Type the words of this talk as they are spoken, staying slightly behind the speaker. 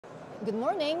Good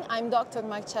morning, I'm Dr.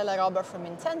 Marcella Roba from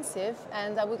Intensiv,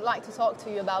 and I would like to talk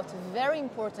to you about a very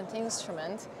important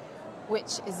instrument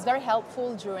which is very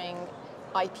helpful during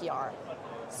IPR.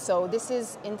 So this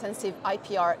is Intensiv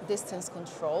IPR Distance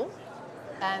Control,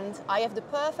 and I have the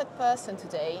perfect person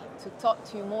today to talk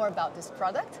to you more about this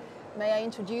product. May I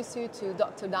introduce you to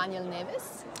Dr. Daniel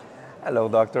Neves? Hello,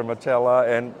 Dr. Marcella,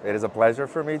 and it is a pleasure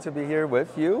for me to be here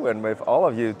with you and with all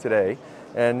of you today.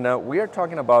 And we are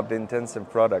talking about the Intensiv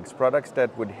products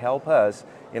that would help us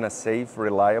in a safe,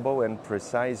 reliable, and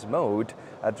precise mode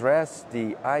address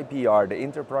the IPR, the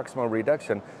interproximal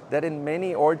reduction, that in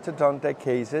many orthodontic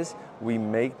cases, we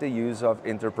make the use of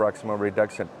interproximal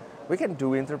reduction. We can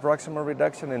do interproximal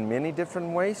reduction in many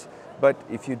different ways, but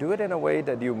if you do it in a way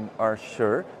that you are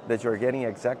sure that you're getting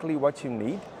exactly what you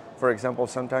need, for example,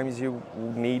 sometimes you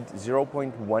need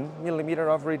 0.1 millimeter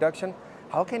of reduction.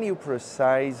 How can you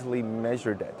precisely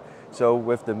measure that? So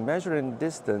with the measuring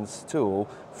distance tool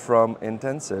from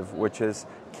Intensiv, which is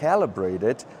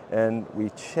calibrated, and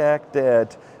we check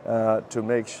that to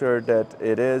make sure that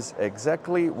it is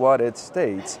exactly what it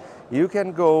states, you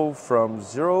can go from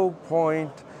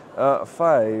 0.5,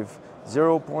 0.4,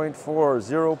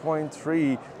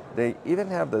 0.3, they even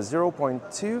have the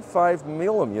 0.25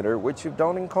 millimeter, which you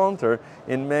don't encounter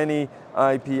in many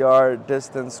IPR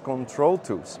distance control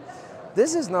tools.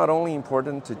 This is not only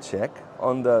important to check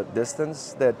on the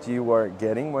distance that you are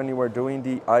getting when you are doing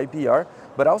the IPR,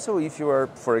 but also if you are,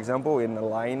 for example, in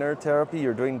aligner therapy,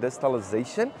 you're doing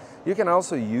distalization, you can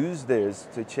also use this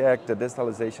to check the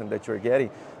distalization that you're getting.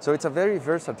 So it's a very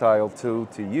versatile tool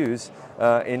to use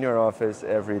in your office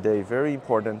every day. Very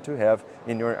important to have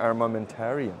in your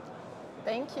armamentarium.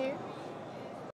 Thank you.